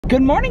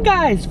Good morning,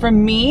 guys,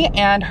 from me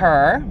and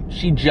her.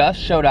 She just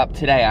showed up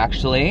today,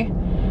 actually.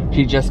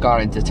 She just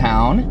got into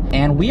town,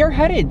 and we are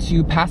headed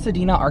to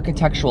Pasadena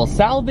Architectural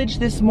Salvage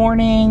this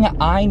morning.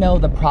 I know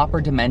the proper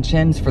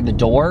dimensions for the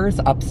doors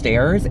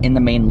upstairs in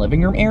the main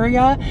living room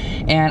area,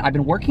 and I've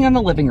been working on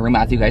the living room,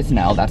 as you guys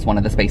know. That's one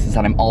of the spaces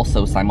that I'm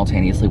also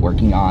simultaneously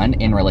working on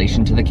in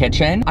relation to the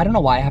kitchen. I don't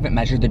know why I haven't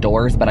measured the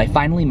doors, but I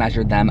finally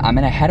measured them. I'm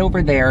gonna head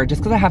over there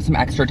just because I have some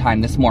extra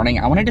time this morning.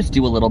 I wanna just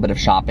do a little bit of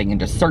shopping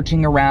and just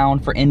searching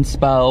around for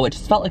inspo. It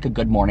just felt like a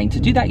good morning to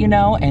do that, you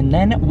know, and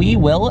then we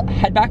will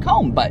head back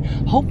home, but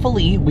hopefully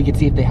we could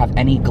see if they have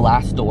any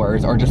glass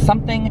doors or just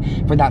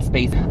something for that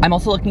space. I'm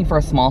also looking for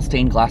a small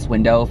stained glass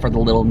window for the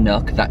little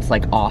nook that's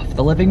like off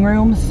the living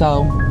room.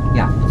 So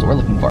yeah, that's what we're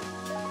looking for.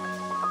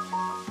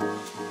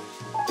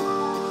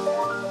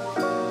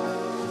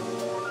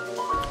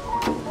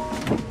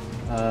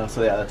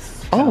 So yeah,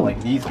 that's kind of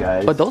like these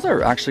guys. But those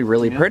are actually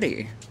really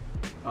pretty.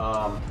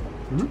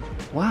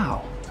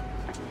 Wow.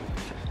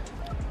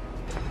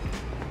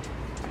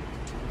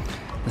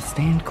 The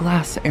stained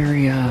glass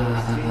area.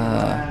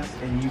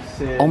 And you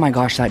sit... Oh my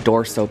gosh, that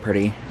door's so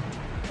pretty.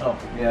 Oh,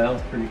 yeah, that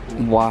was pretty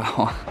cool.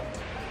 Wow.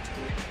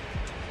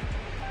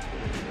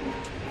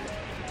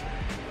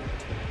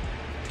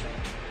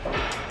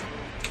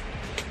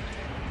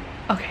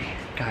 Okay,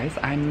 guys,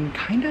 I'm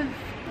kind of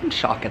in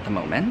shock at the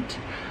moment.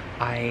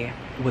 I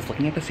was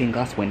looking at the stained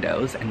glass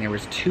windows and there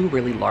was two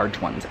really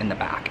large ones in the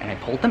back, and I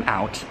pulled them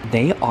out.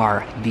 They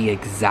are the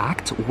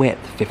exact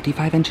width,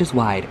 55 inches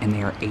wide, and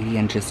they are 80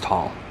 inches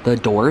tall. The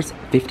doors,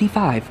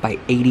 55 by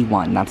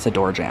 81, that's the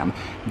door jamb.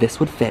 This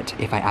would fit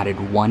if I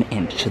added 1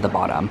 inch to the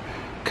bottom.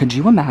 Could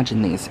you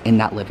imagine these in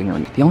that living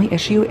room? The only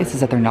issue is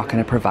that they're not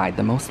gonna provide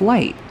the most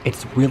light.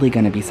 It's really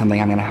gonna be something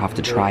I'm gonna have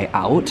to try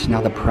out.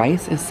 Now the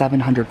price is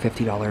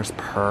 $750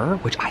 per,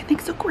 which I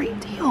think is a great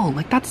deal.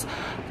 Like that's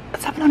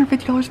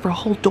 $750 for a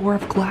whole door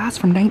of glass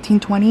from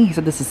 1920. He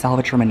said this is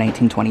salvaged from a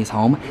 1920s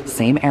home,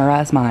 same era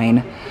as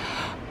mine.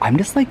 I'm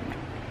just like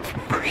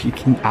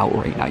freaking out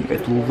right now, you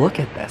guys. Look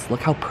at this,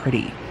 look how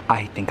pretty.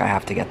 I think I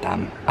have to get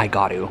them. I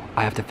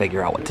have to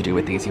figure out what to do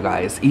with these, you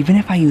guys. Even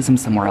if I use them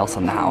somewhere else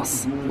in the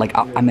house, like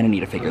I'm gonna need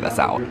to figure this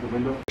out.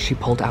 She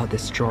pulled out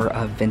this drawer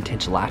of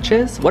vintage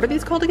latches. What are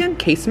these called again?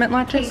 Casement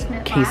latches?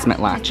 Casement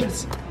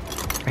latches.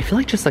 I feel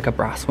like just like a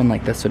brass one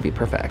like this would be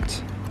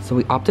perfect. So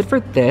we opted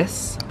for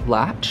this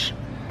latch,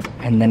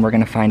 and then we're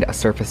gonna find a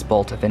surface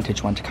bolt, a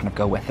vintage one, to kind of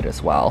go with it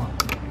as well.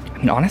 I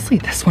mean, honestly,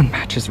 this one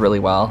matches really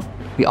well.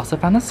 We also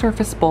found the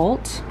surface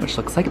bolt, which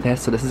looks like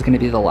this. So this is gonna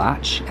be the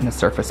latch and the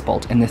surface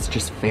bolt, and this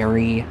just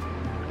very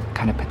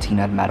kind of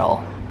patinaed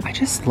metal. I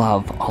just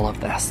love all of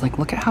this. Like,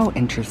 look at how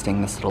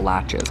interesting this little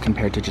latch is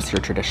compared to just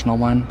your traditional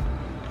one.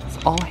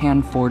 It's all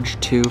hand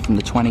forged too, from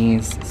the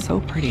 20s.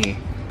 So pretty.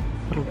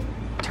 Little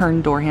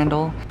turn door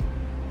handle.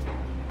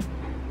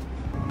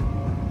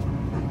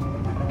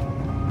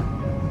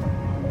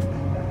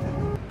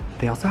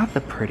 They also have the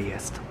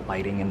prettiest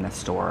lighting in this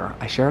store.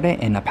 I shared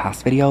it in a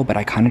past video, but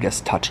I kind of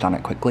just touched on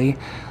it quickly.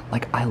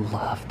 Like, I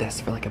love this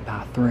for like a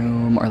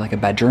bathroom or like a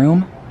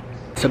bedroom.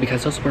 So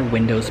because those were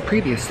windows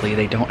previously,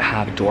 they don't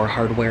have door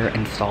hardware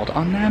installed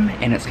on them,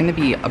 and it's gonna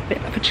be a bit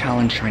of a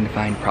challenge trying to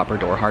find proper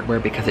door hardware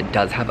because it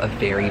does have a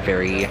very,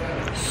 very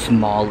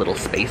small little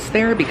space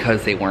there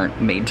because they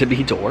weren't made to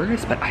be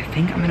doors, but I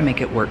think I'm gonna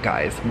make it work,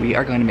 guys. We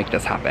are going to make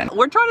this happen.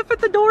 We're trying to fit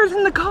the doors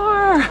in the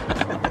car.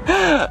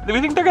 Do we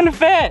think they're gonna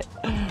fit?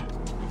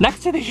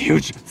 Next to the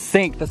huge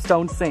sink, the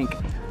stone sink.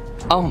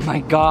 Oh my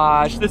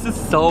gosh, this is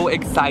so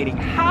exciting.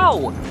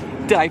 How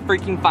did I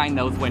freaking find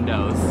those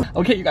windows?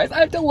 Okay, you guys, I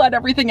have to let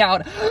everything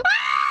out.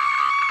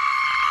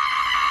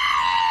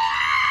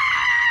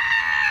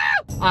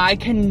 I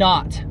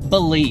cannot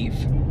believe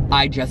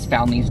I just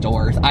found these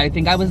doors. I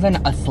think I was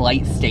in a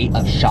slight state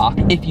of shock,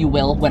 if you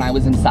will, when I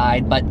was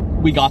inside, but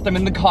we got them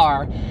in the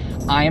car.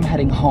 I am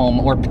heading home,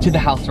 or to the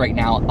house right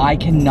now. I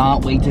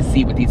cannot wait to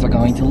see what these are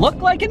going to look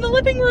like in the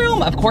living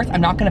room. Of course,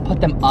 I'm not gonna put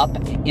them up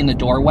in the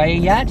doorway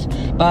yet,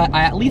 but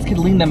I at least could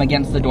lean them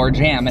against the door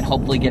jamb and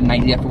hopefully get an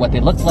idea for what they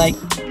look like.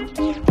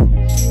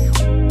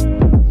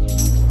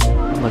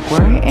 Look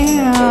where I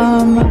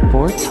am,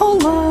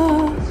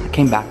 Portola. I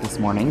came back this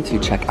morning to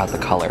check out the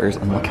colors,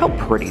 and look how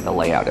pretty the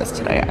layout is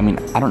today. I mean,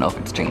 I don't know if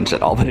it's changed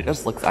at all, but it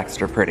just looks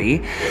extra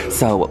pretty.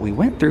 So we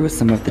went through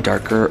some of the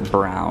darker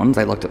browns.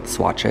 I looked at the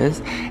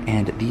swatches,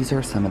 and these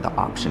are some of the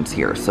options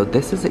here. So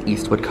this is an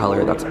Eastwood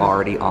color that's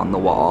already on the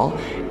wall,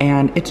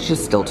 and it's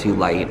just still too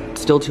light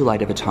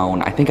of a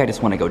tone. I think I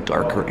just want to go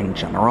darker in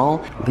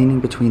general.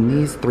 Leaning between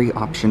these three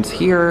options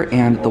here,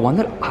 and the one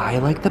that I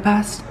like the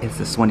best is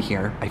this one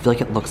here. I feel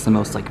like it looks the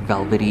most like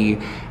velvety,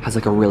 has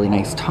like a really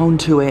nice tone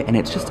to it, and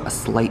it's just a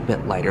slight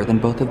bit lighter than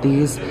both of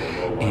these.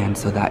 And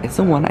so that is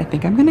the one I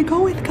think I'm gonna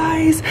go with,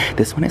 guys.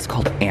 This one is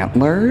called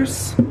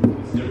Antlers.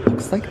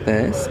 Looks like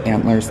this,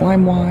 Antlers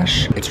Lime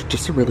Wash. It's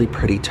just a really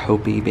pretty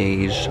taupey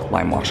beige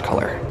lime wash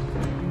color.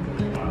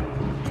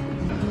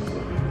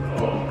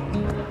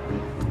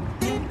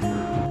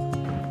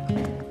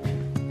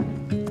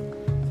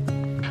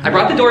 I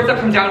brought the doors up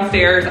from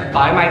downstairs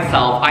by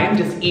myself. I am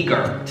just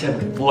eager to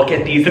look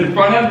at these in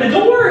front of the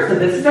door. So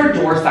this is our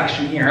door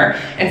section here.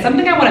 And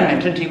something I wanna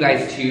mention to you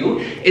guys too,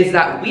 is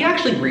that we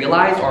actually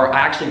realized, or I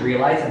actually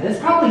realized that this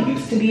probably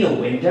used to be a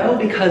window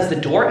because the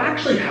door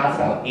actually has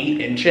about 8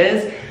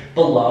 inches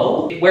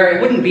below, where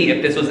it wouldn't be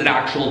if this was an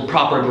actual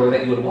proper door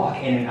that you would walk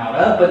in and out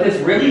of, but this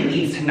really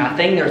leads to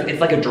nothing. It's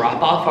like a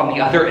drop off on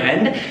the other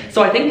end.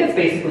 So I think this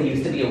basically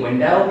used to be a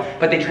window,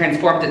 but they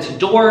transformed it to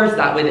doors.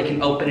 That way they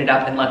can open it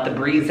up and let the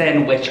breeze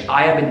in, which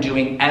I have been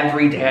doing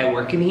every day I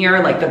work in here.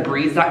 Like the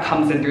breeze that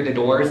comes in through the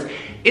doors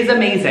is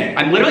amazing.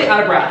 I'm literally out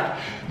of breath.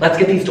 Let's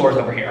get these doors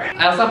over here.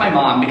 I also have my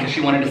mom because she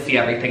wanted to see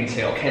everything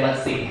too. Okay,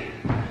 let's see.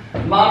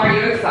 Mom, are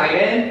you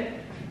excited?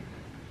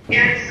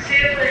 Yeah, I'm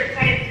super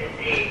excited to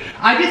see.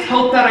 I just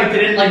hope that I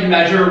didn't like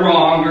measure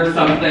wrong or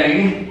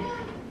something.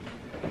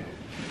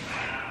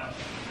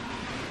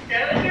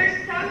 Those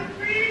are so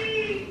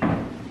pretty.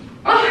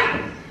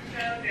 Oh,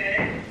 So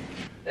good.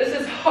 this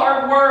is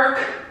hard work.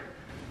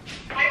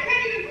 I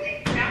can't even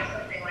believe you found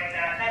something like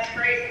that. That's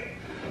crazy.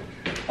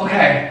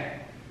 Okay.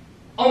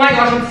 Oh my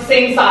gosh, it's the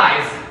same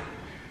size.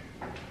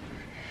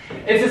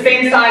 It's the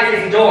same size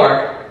as the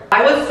door.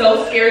 I was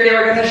so scared they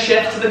were gonna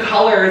shift to the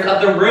colors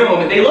of the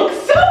room. They look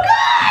so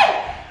good!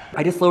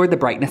 I just lowered the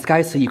brightness,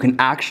 guys, so you can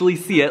actually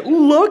see it.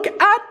 Look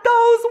at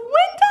those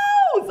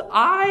windows!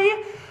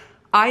 I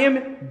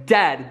am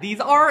dead. These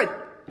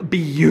are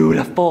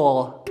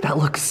beautiful. That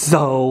looks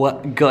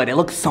so good. It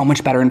looks so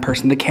much better in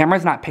person. The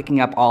camera's not picking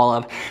up all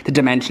of the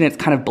dimension. It's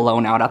kind of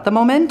blown out at the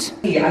moment.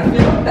 Yeah, I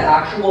feel like the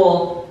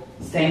actual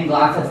stained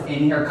glass that's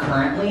in here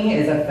currently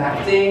is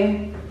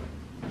affecting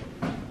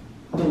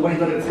the way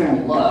that it's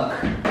gonna look.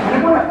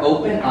 I want to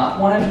open up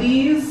one of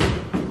these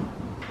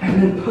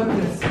and then put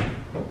this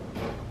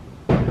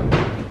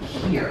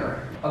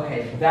here.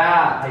 Okay,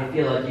 that I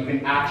feel like you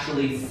can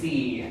actually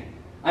see.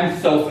 I'm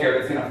so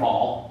scared it's gonna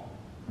fall.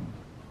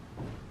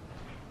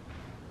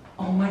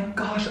 Oh my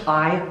gosh,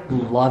 I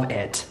love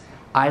it.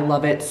 I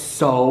love it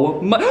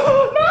so much. No!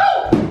 Oh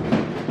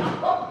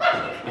my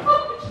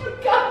gosh, you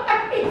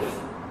guys!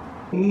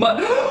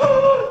 No!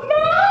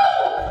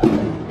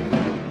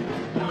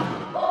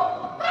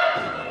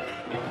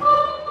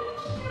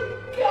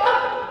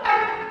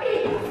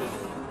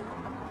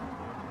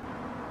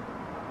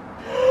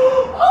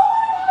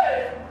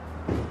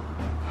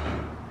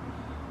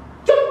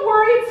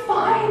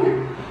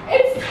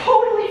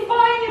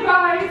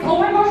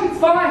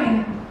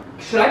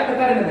 Should I put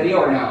that in the video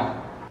or no?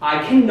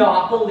 I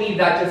cannot believe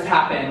that just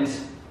happened.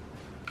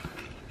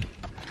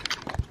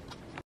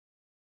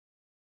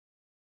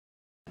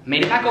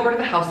 Made it back over to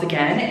the house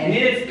again, and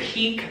it is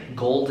peak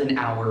golden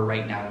hour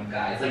right now, you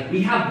guys. Like,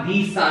 we have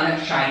the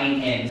sun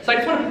shining in. So I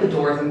just want to put the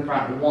doors in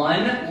front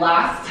one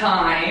last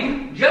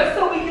time, just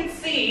so we can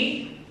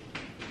see.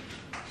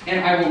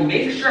 And I will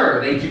make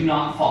sure they do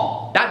not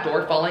fall. That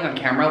door falling on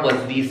camera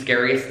was the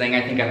scariest thing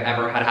I think I've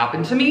ever had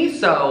happen to me,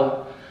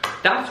 so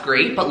that's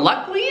great, but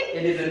luckily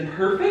it is in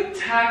perfect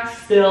tack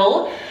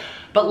still.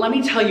 But let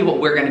me tell you what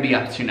we're gonna be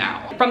up to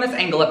now. From this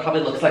angle, it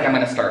probably looks like I'm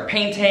gonna start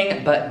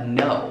painting, but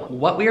no.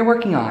 What we are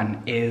working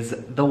on is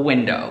the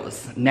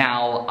windows.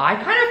 Now, I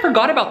kind of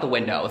forgot about the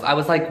windows. I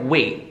was like,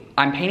 wait,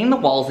 I'm painting the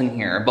walls in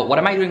here, but what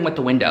am I doing with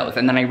the windows?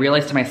 And then I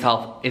realized to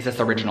myself, is this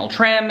original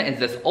trim? Is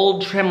this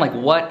old trim? Like,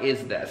 what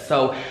is this?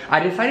 So I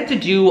decided to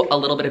do a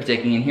little bit of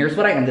digging, and here's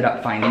what I ended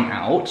up finding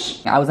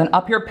out. I was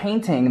up here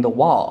painting the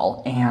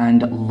wall,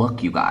 and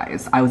look, you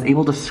guys, I was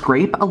able to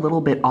scrape a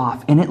little bit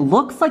off, and it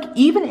looks like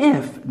even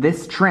if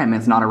this trim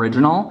is not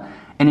original,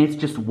 and it's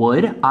just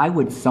wood, I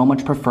would so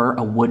much prefer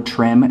a wood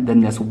trim than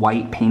this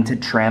white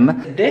painted trim.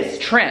 This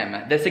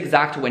trim, this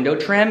exact window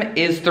trim,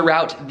 is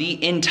throughout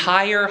the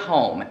entire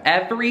home.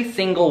 Every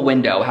single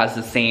window has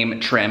the same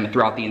trim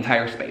throughout the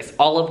entire space,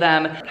 all of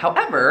them.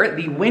 However,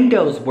 the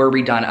windows were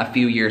redone a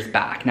few years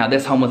back. Now,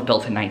 this home was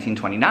built in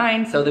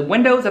 1929, so the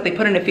windows that they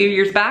put in a few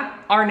years back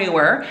are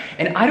newer,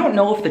 and I don't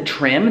know if the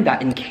trim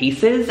that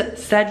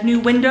encases said new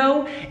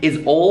window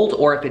is old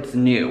or if it's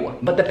new,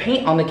 but the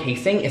paint on the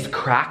casing is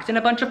cracked in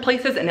a bunch of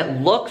places and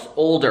it looks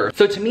older.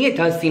 So to me, it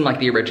does seem like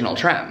the original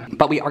trim.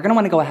 But we are gonna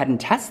wanna go ahead and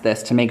test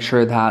this to make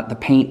sure that the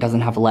paint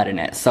doesn't have lead in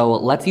it. So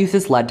let's use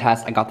this lead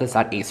test. I got this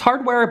at Ace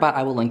Hardware, but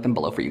I will link them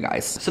below for you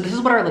guys. So this is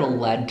what our little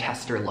lead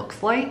tester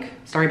looks like.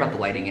 Sorry about the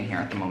lighting in here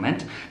at the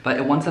moment, but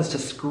it wants us to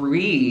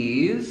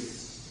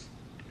squeeze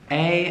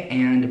A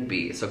and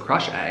B. So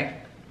crush A,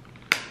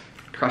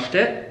 crushed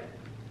it,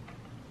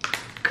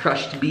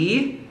 crushed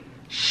B,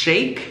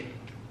 shake.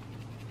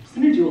 I'm just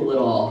gonna do a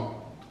little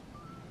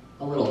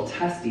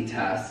testy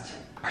test.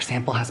 Our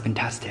sample has been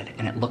tested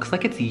and it looks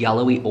like it's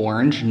yellowy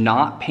orange,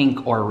 not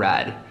pink or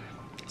red.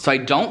 So I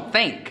don't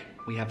think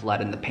we have lead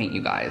in the paint,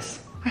 you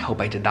guys. I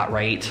hope I did that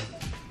right.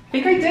 I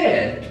think I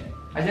did.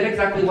 I did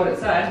exactly what it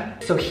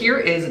said. So here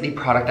is the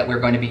product that we're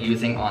going to be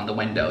using on the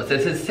windows.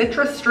 This is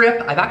Citrus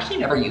Strip. I've actually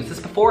never used this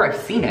before. I've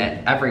seen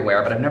it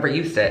everywhere, but I've never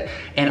used it.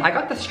 And I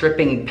got the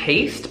stripping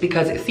paste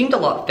because it seemed a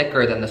lot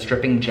thicker than the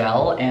stripping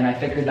gel, and I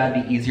figured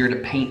that'd be easier to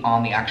paint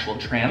on the actual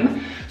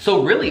trim.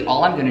 So really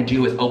all I'm gonna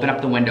do is open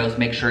up the windows,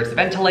 make sure it's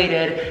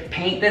ventilated,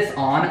 paint this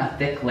on a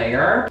thick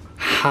layer.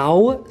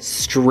 How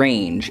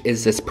strange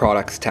is this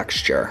product's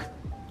texture?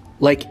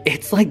 Like,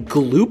 it's like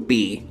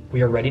gloopy.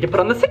 We are ready to put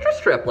on the Citrus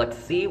Strip. Let's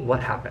see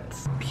what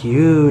happens.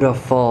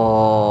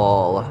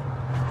 Beautiful.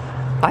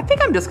 I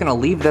think I'm just gonna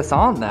leave this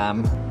on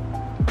them.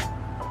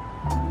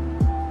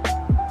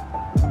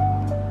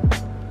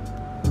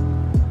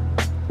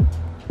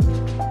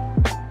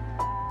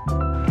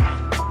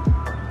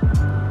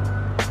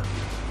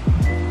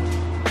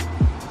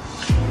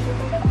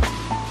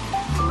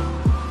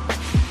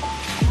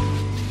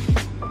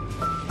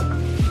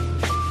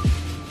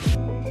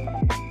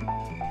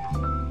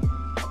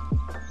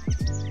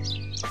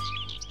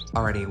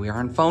 Alrighty, we are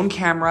on phone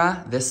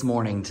camera this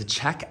morning to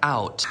check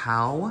out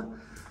how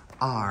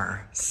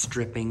our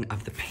stripping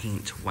of the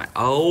paint went.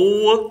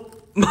 Oh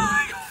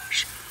my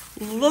gosh,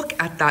 look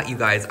at that, you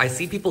guys. I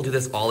see people do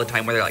this all the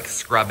time where they're like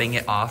scrubbing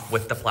it off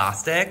with the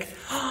plastic.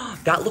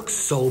 That looks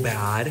so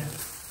bad.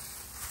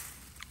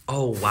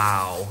 Oh,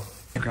 wow.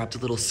 I grabbed a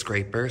little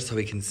scraper so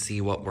we can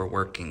see what we're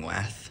working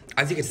with.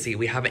 As you can see,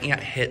 we haven't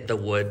yet hit the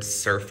wood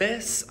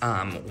surface.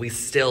 We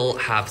still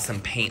have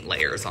some paint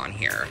layers on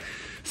here.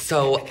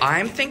 So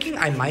I'm thinking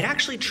I might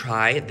actually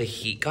try the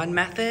heat gun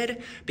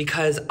method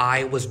because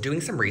I was doing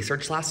some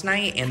research last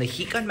night and the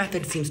heat gun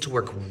method seems to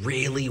work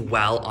really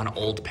well on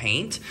old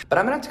paint. But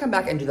I'm gonna have to come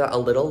back and do that a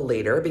little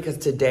later because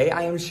today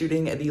I am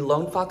shooting the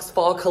Lone Fox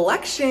Fall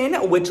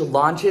Collection, which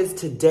launches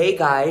today,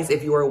 guys.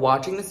 If you are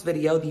watching this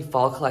video, the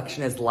fall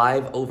collection is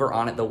live over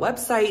on the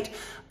website.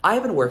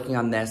 I've been working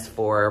on this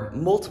for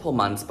multiple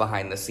months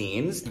behind the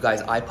scenes. You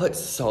guys, I put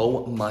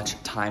so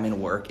much time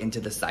and work into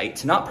the site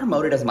to not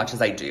promote it as much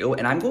as I do,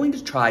 and I'm going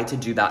to try to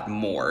do that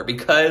more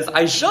because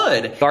I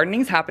should.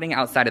 Gardening's happening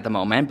outside at the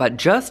moment, but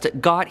just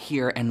got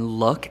here and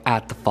look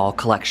at the fall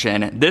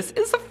collection. This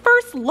is the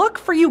first look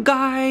for you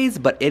guys,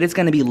 but it is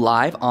gonna be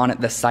live on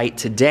the site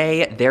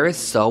today. There is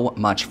so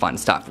much fun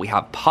stuff. We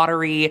have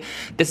pottery.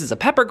 This is a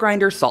pepper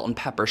grinder, salt and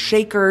pepper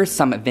shaker,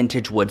 some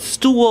vintage wood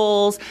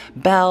stools,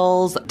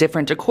 bells,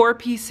 different decor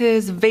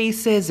pieces,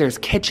 vases, there's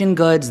kitchen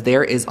goods,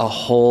 there is a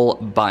whole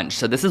bunch.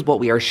 So this is what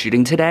we are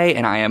shooting today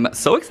and I am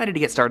so excited to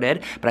get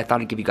started, but I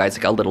thought I'd give you guys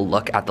like a little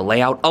look at the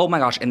layout. Oh my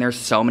gosh, and there's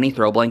so many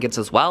throw blankets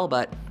as well,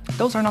 but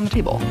those aren't on the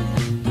table.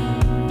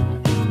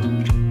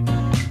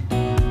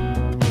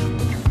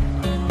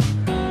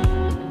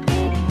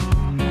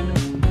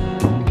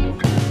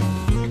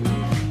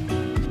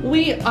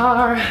 We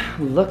are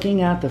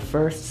looking at the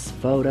first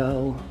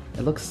photo.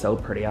 It looks so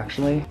pretty,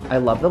 actually. I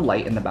love the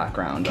light in the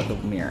background of the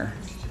mirror.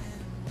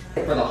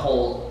 For the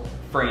whole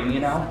frame, you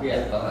know?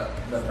 Yeah,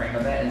 the frame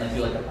of it, and like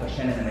do like a push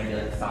in and then maybe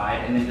like the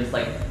side, and then just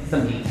like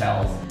some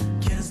details.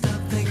 Can't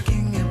stop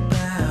thinking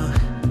about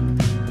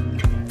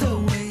the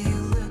way you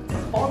look.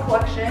 Fall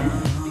collection.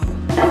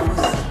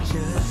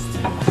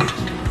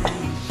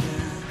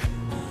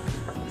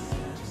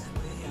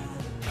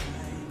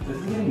 This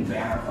is getting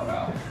banner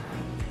photo.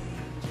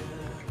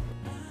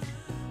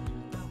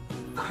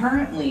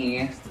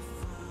 Currently,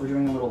 we're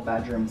doing a little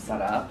bedroom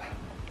setup.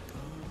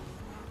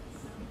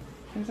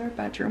 Here's our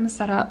bedroom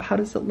setup. How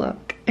does it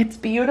look? It's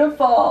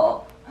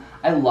beautiful.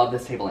 I love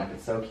this table lamp.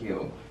 It's so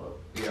cute.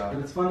 Yeah,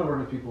 it's fun to work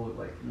with people with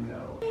like, you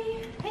know.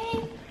 Hey,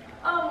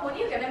 when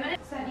you get a minute,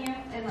 send you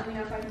and let me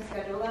know if I can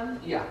schedule them.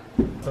 Yeah.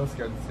 So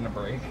scared it's gonna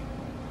break.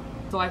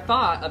 So I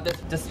thought of this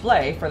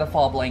display for the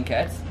fall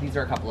blankets. These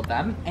are a couple of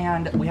them.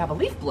 And we have a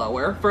leaf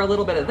blower for a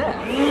little bit of this.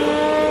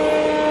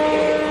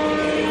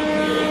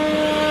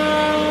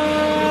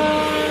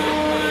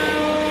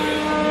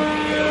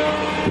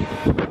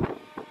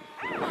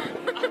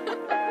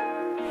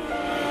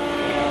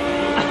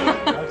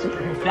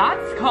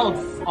 That's called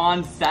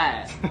on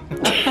set.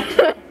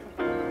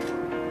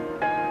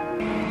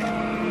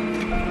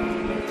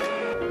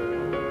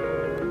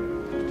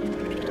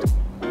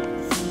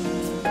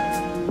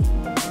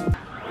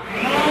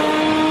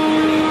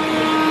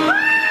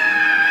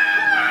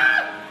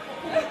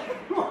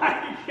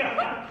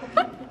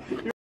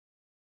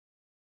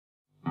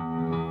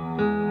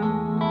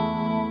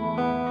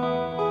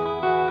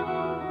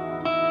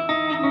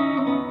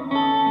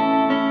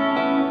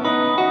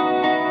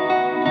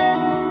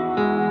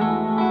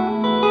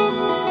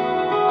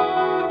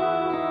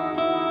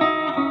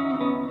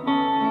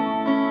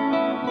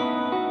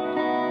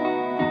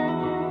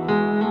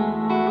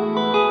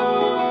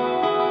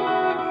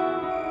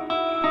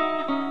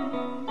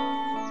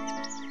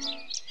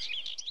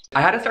 I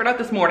had to start out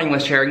this morning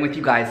with sharing with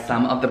you guys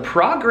some of the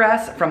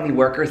progress from the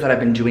workers that have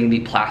been doing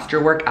the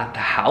plaster work at the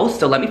house.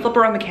 So let me flip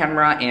around the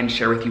camera and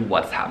share with you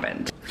what's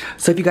happened.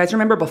 So if you guys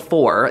remember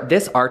before,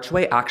 this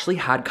archway actually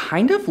had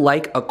kind of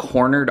like a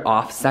cornered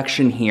off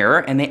section here,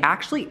 and they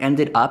actually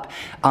ended up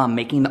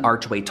making the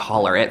archway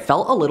taller. It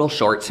felt a little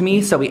short to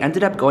me, so we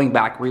ended up going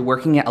back,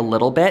 reworking it a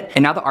little bit,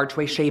 and now the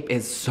archway shape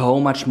is so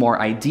much more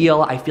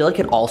ideal. I feel like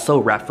it also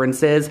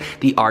references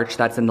the arch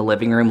that's in the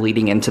living room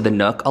leading into the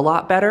nook a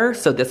lot better,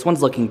 so this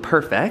one's looking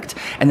perfect.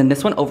 And then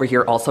this one over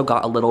here also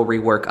got a little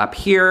rework up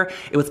here.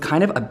 It was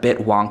kind of a bit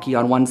wonky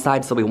on one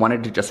side, so we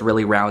wanted to just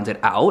really round it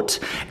out,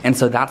 and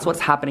so that's what's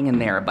happening in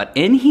there. But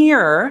in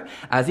here,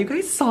 as you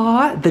guys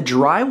saw, the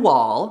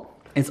drywall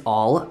is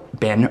all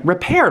been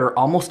repaired, or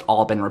almost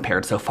all been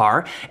repaired so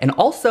far. And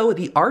also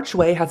the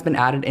archway has been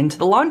added into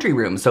the laundry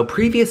room. So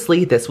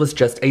previously this was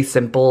just a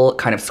simple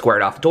kind of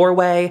squared off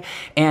doorway.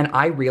 And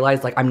I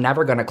realized like I'm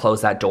never gonna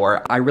close that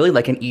door. I really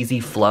like an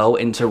easy flow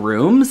into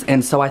rooms.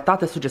 And so I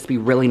thought this would just be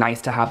really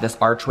nice to have this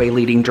archway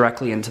leading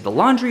directly into the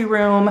laundry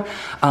room.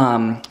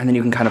 And then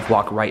you can kind of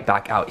walk right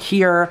back out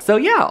here. So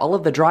yeah, all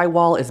of the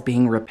drywall is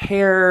being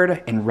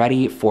repaired and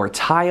ready for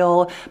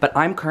tile. But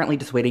I'm currently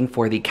just waiting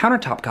for the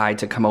countertop guy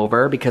to come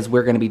over because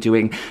we're gonna be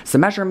doing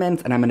some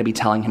measurements, and I'm gonna be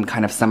telling him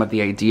kind of some of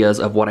the ideas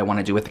of what I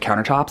wanna do with the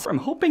countertops. I'm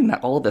hoping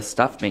that all of this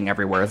stuff being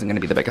everywhere isn't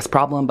gonna be the biggest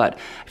problem, but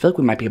I feel like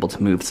we might be able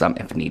to move some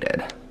if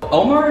needed.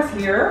 Omar is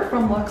here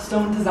from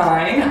Luckstone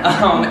Design,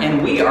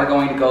 and we are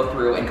going to go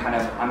through and kind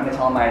of, I'm gonna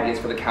tell him my ideas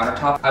for the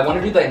countertop. I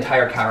wanna do the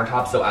entire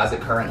countertop so as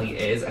it currently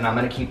is, and I'm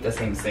gonna keep the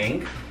same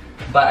sink,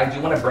 but I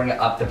do wanna bring it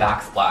up the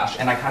backsplash,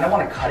 and I kinda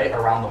wanna cut it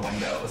around the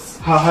windows.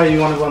 How high you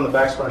want to go in the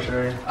backsplash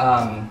area?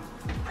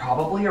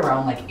 Probably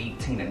around like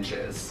 18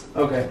 inches.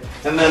 Okay.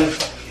 And then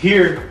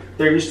here,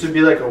 there used to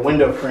be like a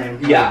window frame.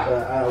 Yeah.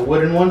 Like a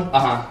wooden one.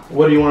 Uh-huh.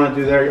 What do you want to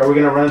do there? Are we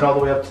going to run it all the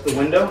way up to the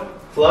window,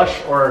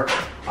 flush, or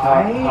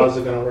how's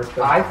it going to work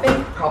there? I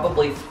think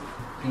probably,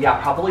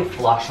 yeah, probably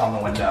flush on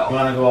the window. You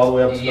want to go all the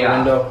way up to the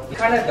window?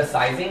 Kind of the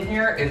sizing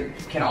here,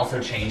 it can also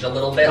change a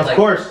little bit. Of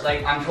course.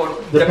 Like I'm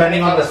totally,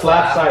 depending on the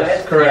slab size,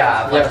 width, correct.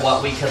 Yeah, like yes.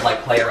 what we could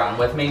like play around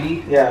with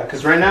maybe. Yeah,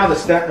 because right now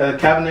the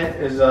cabinet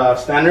is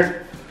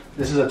standard.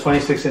 This is a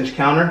 26-inch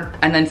counter.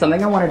 And then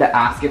something I wanted to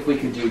ask if we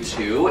could do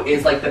too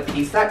is like the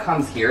piece that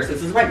comes here. So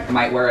this is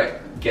might where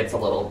it gets a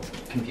little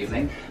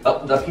confusing.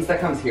 But the piece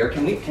that comes here,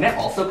 can it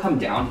also come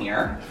down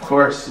here? Of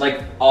course.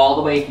 Like all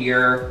the way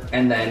here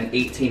and then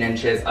 18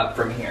 inches up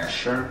from here.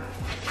 Sure.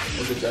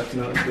 We could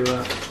definitely do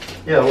that.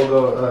 Yeah, we'll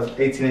go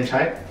 18-inch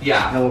height.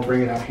 Yeah. And then we'll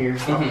bring it out here.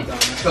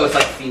 So it's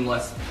like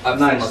seamless,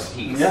 seamless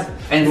piece. Yeah.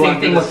 And same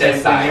thing with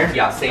this side. Here?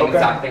 Yeah, same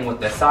exact thing with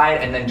this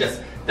side, and then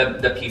just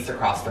the piece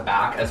across the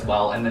back as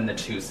well, and then the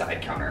two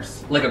side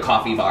counters, like a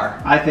coffee bar.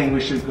 I think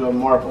we should go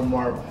marble.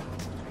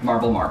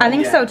 Marble. I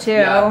think so too.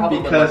 Yeah, probably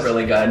would look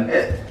really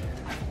good.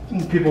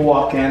 People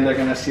walk in, they're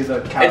gonna see the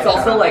couch. It's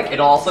also like,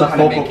 it also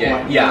kind of make it,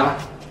 point, yeah. You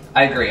know?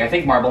 I agree. I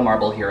think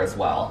marble here as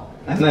well.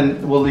 And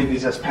then we'll leave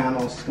these as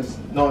panels, because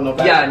no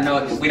back. Yeah,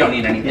 no, we don't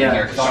need anything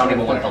here, because I don't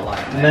even want the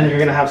light. And then you're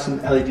gonna have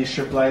some LED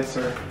strip lights,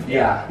 or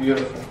yeah,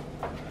 beautiful.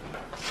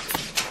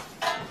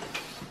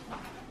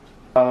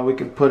 We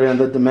could put in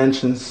the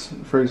dimensions.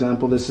 For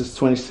example, this is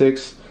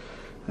 26,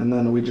 and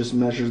then we just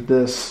measured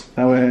this.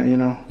 That way, you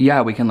know.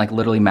 Yeah, we can like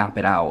literally map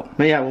it out.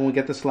 But yeah, when we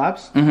get the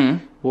slabs,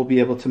 we'll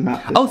be able to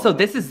map this. Oh, so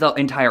this is the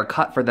entire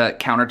cut for the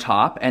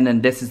countertop, and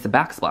then this is the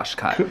backsplash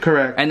cut.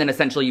 Correct. And then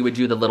essentially you would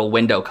do the little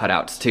window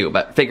cutouts too,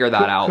 but figure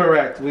that out.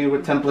 Correct. We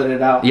would template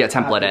it out. Yeah,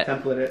 template it.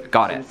 Template it.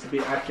 Got so it. It needs to be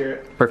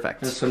accurate.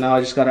 Perfect. And so now I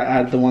just gotta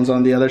add the ones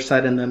on the other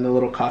side and then the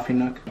little coffee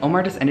nook.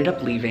 Omar just ended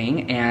up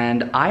leaving,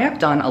 and I have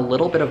done a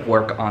little bit of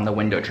work on the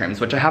window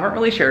trims, which I haven't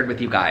really shared with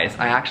you guys.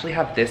 I actually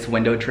have this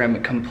window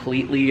trim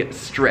completely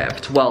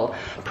stripped. Well,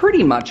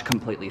 pretty much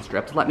completely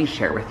stripped. Let me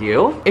share with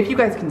you. If you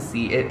guys can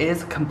see, it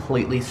is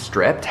completely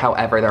stripped.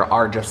 However, there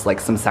are just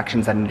like some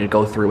sections that I need to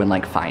go through and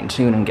like fine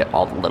tune and get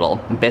all the little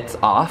bits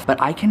off.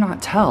 But I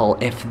cannot tell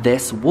if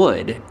this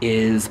wood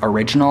is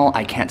original.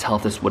 I can't tell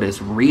if this wood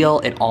is real.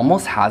 It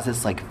almost has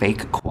this like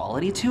fake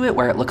quality to it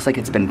where it looks like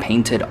it's been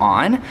painted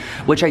on,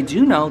 which I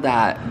do know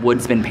that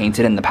wood's been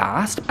painted in the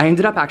past. I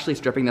ended up actually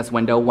stripping this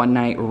window one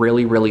night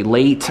really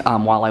late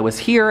while I was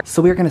here.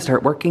 So we're gonna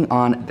start working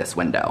on this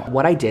window.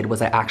 What I did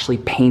was I actually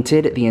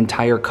painted the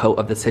entire coat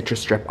of the citrus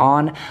strip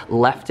on,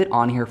 left it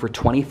on here for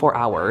 24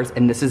 hours,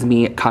 and this is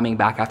me coming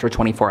back after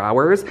 24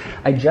 hours.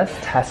 I just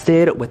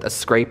tested with a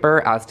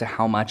scraper as to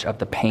how much of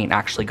the paint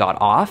actually got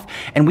off,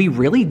 and we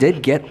really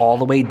did get all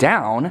the way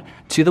down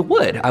to the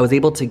wood. I was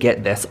able to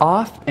get this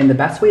off, and the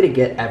best way to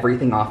get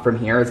everything off from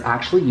here is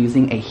actually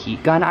using a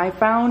heat gun I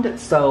found.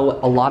 So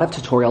a lot of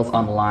tutorials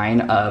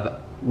online of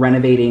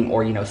renovating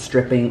or, you know,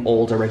 stripping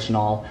old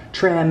original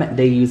trim,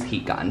 they use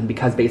heat gun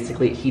because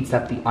basically it heats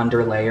up the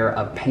under layer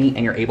of paint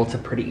and you're able to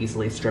pretty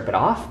easily strip it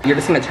off. You're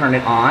just gonna turn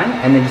it on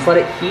and then just let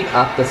it heat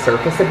up the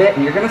surface a bit,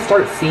 and you're gonna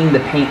start seeing the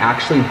paint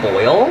actually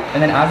boil.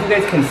 And then as you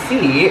guys can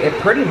see, it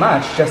pretty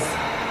much just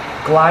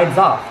glides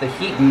off. The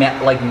heat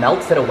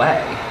melts it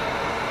away.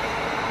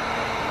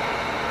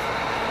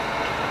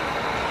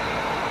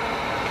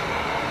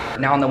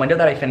 Now on the window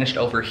that I finished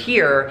over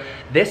here,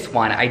 this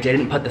one, I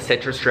didn't put the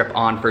citrus strip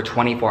on for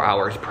 24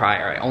 hours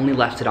prior. I only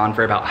left it on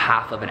for about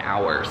half of an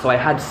hour. So I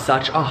had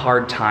such a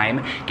hard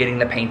time getting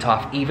the paint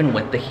off even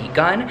with the heat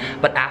gun.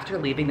 But after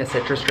leaving the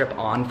citrus strip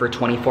on for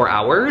 24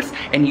 hours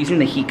and using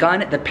the heat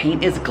gun, the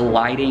paint is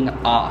gliding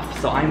off.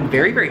 So I'm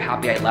very, very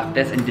happy I left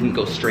this and didn't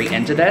go straight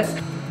into this.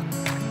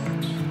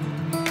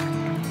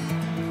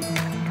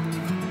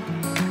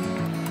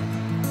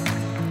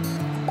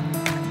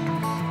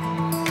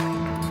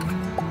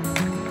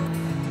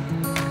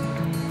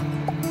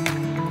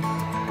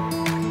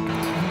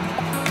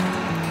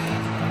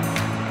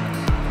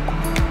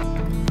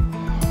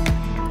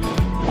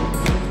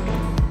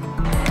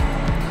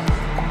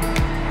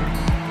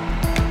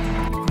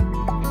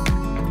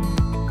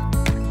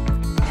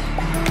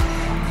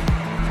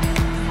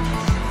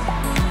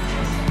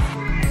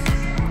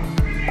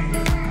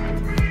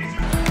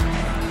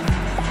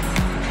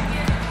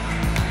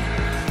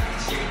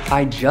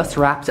 I just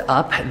wrapped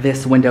up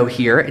this window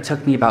here. It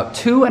took me about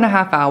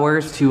 2.5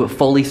 hours to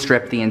fully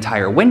strip the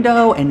entire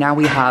window, and now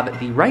we have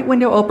the right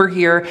window over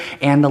here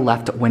and the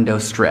left window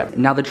strip.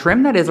 Now the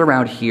trim that is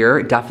around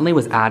here definitely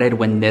was added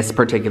when this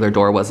particular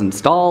door was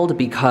installed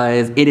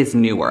because it is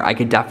newer. I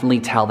could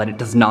definitely tell that it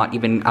does not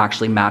even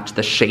actually match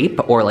the shape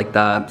or like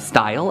the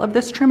style of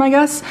this trim, I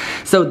guess.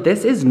 So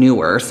this is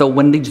newer. So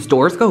when these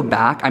doors go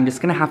back, I'm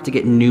just gonna have to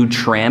get new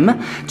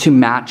trim to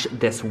match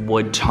this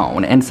wood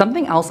tone. And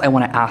something else I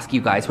wanna ask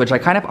you guys, which I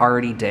kind of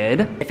already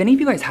did. If any of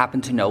you guys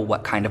happen to know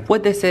what kind of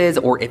wood this is,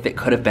 or if it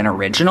could have been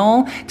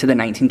original to the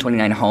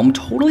 1929 home,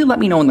 totally let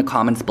me know in the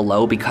comments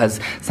below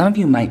because some of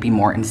you might be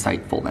more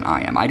insightful than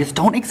I am. I just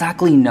don't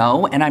exactly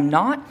know, and I'm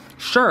not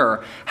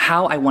sure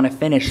how I want to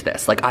finish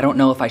this. Like, I don't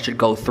know if I should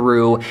go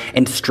through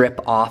and strip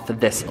off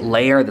this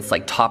layer, this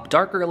like top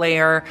darker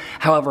layer.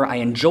 However, I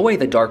enjoy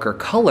the darker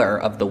color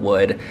of the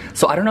wood,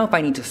 so I don't know if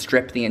I need to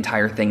strip the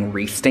entire thing,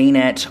 restain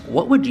it.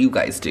 What would you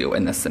guys do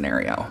in this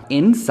scenario?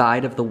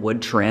 Inside of the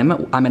wood trim,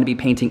 I'm gonna be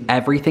painting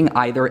everything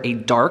either a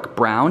dark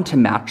brown to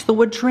match the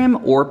wood trim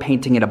or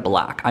painting it a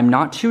black. I'm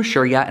not too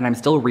sure yet, and I'm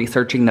still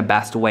researching the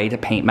best way to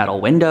paint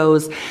metal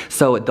windows,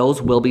 so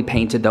those will be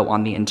painted though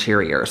on the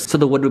interiors. So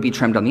the wood would be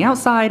trimmed on the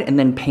outside and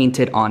then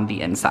painted on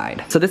the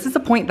inside. So this is the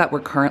point that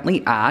we're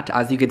currently at.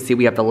 As you can see,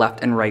 we have the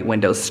left and right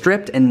windows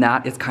stripped, and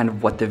that is kind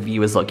of what the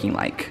view is looking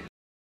like.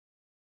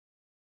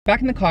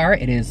 Back in the car,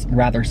 it is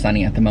rather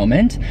sunny at the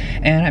moment,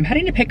 and I'm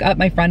heading to pick up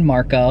my friend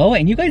Marco,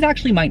 and you guys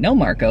actually might know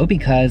Marco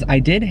because I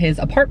did his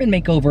apartment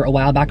makeover a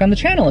while back on the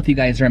channel, if you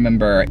guys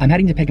remember. I'm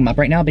heading to pick him up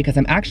right now because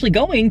I'm actually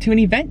going to an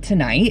event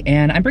tonight,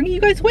 and I'm bringing you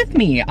guys with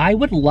me. I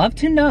would love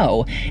to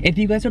know if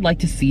you guys would like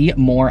to see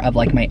more of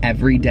like my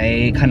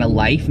everyday kind of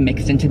life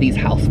mixed into these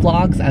house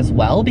vlogs as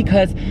well,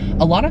 because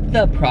a lot of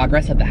the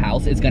progress of the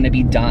house is going to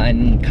be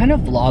done kind of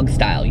vlog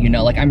style, you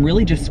know, like I'm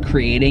really just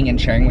creating and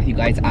sharing with you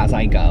guys as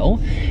I go,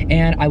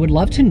 and I would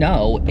love to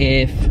know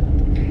if,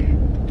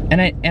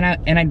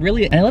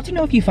 I'd love to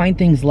know if you find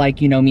things like,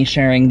 you know, me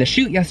sharing the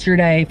shoot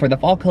yesterday for the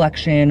fall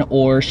collection,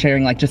 or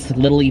sharing like just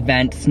little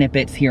event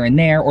snippets here and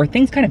there, or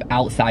things kind of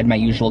outside my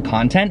usual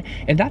content.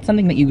 If that's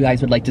something that you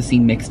guys would like to see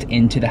mixed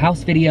into the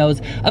house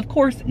videos, of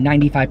course,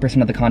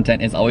 95% of the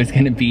content is always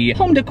gonna be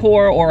home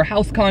decor or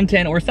house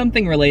content or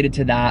something related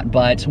to that.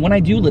 But when I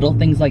do little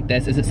things like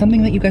this, is it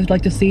something that you guys would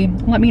like to see?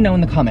 Let me know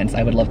in the comments,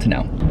 I would love to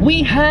know.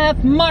 We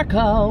have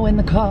Marco in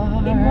the car.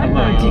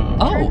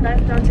 Turn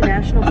left onto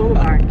National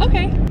Boulevard.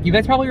 Okay. You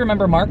guys probably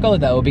remember Marco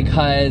though,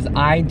 because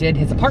I did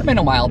his apartment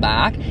a while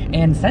back,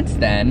 and since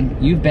then,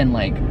 you've been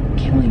like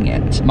killing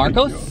it.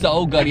 Marco's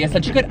so good. He has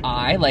such a good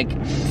eye, like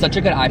such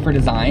a good eye for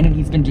design, and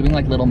he's been doing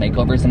like little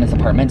makeovers in his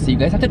apartment, so you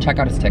guys have to check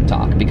out his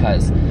TikTok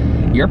because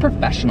you're a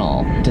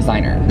professional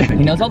designer.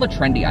 He knows all the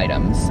trendy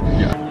items.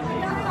 Yeah.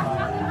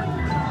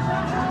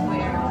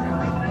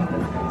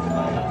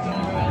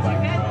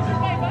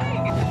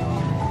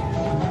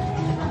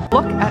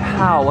 Look at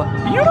how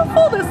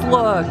beautiful this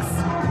looks.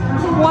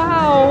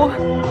 Wow.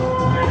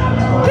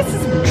 This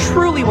is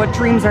truly what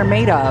dreams are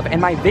made of.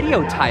 And my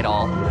video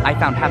title, I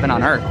found heaven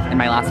on earth in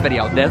my last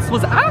video. This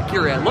was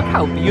accurate. Look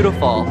how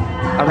beautiful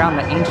around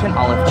the ancient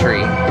olive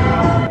tree.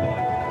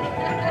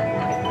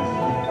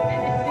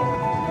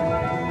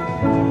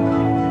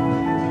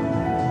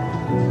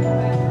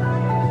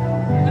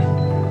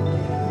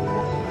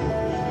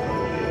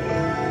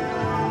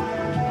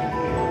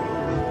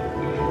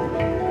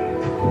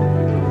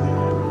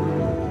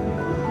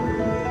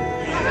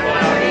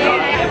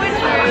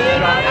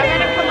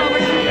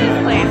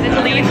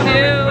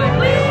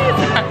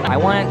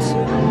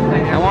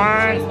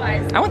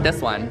 I want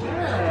this one.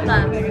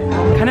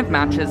 Kind of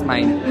matches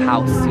my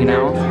house, you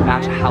know?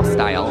 Match house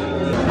style.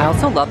 I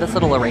also love this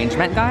little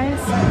arrangement, guys.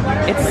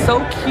 It's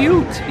so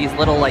cute. These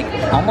little like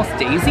almost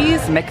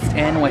daisies mixed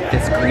in with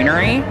this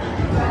greenery.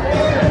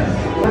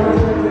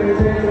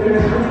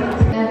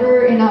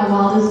 Never in our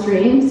wildest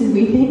dreams did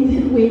we think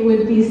that we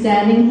would be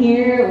standing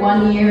here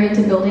 1 year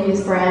into building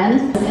this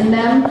brand. In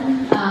them,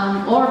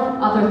 or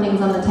other things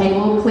on the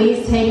table,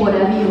 please take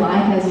whatever you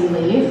like as you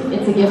leave.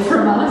 It's a gift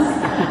from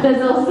us.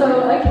 There's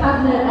also a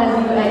cabinet as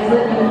you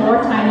exit, even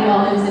more tiny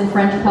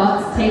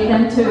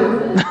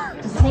too.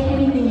 Just take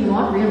anything you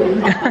want, really.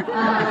 And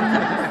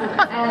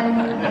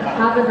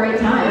have a great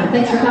time.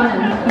 Thanks for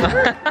coming.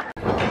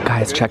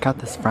 Guys, check out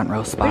this front row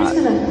We're spot.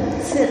 just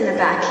gonna sit in the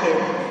back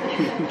here.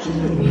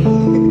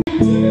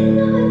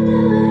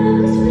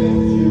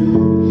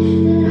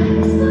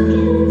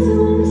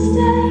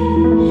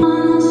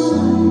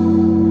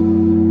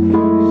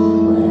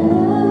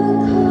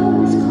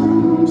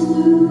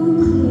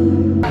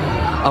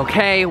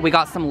 Okay, we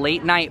got some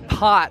late night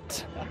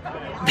pot.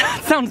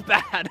 That sounds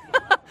bad.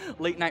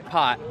 Late night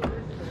pot.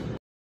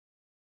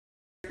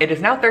 It is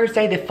now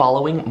Thursday, the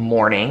following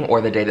morning,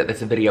 or the day that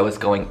this video is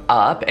going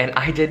up, and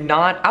I did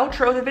not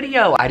outro the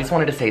video. I just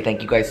wanted to say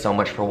thank you guys so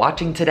much for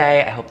watching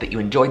today. I hope that you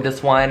enjoyed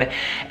this one,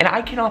 and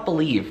I cannot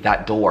believe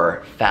that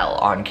door fell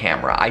on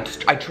camera. I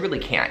truly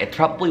can't. It's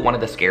probably one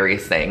of the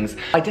scariest things.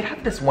 I did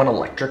have this one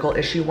electrical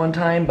issue one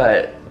time,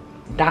 but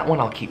that one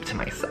I'll keep to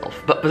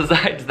myself. But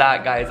besides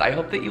that, guys, I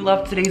hope that you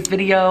loved today's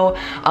video.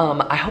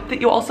 I hope that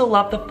you also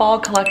love the fall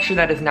collection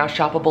that is now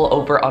shoppable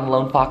over on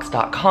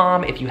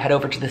lonefox.com. If you head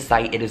over to the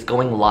site, it is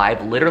going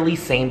live literally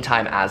same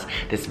time as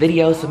this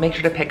video, so make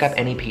sure to pick up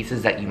any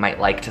pieces that you might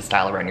like to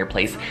style around your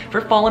place for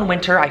fall and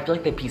winter. I feel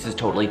like the pieces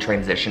totally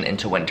transition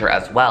into winter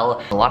as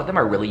well. A lot of them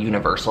are really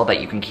universal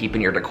that you can keep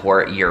in your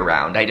decor year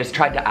round. I just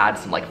tried to add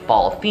some like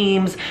fall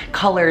themes,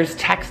 colors,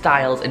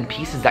 textiles, and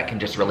pieces that can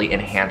just really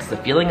enhance the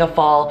feeling of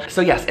fall.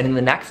 So yes, and in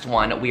the next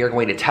one, we are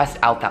going to test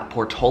out that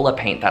Portola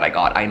paint that I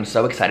got. I am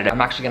so excited. I'm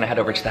actually gonna head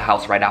over to the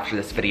house right after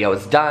this video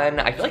is done.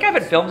 I feel like I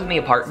haven't filmed in the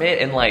apartment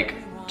in like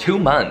 2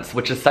 months,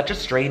 which is such a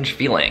strange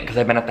feeling because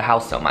I've been at the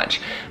house so much.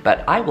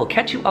 But I will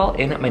catch you all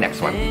in my next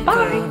one.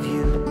 Bye!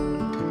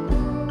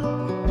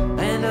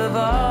 And of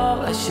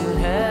all I should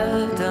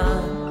have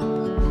done.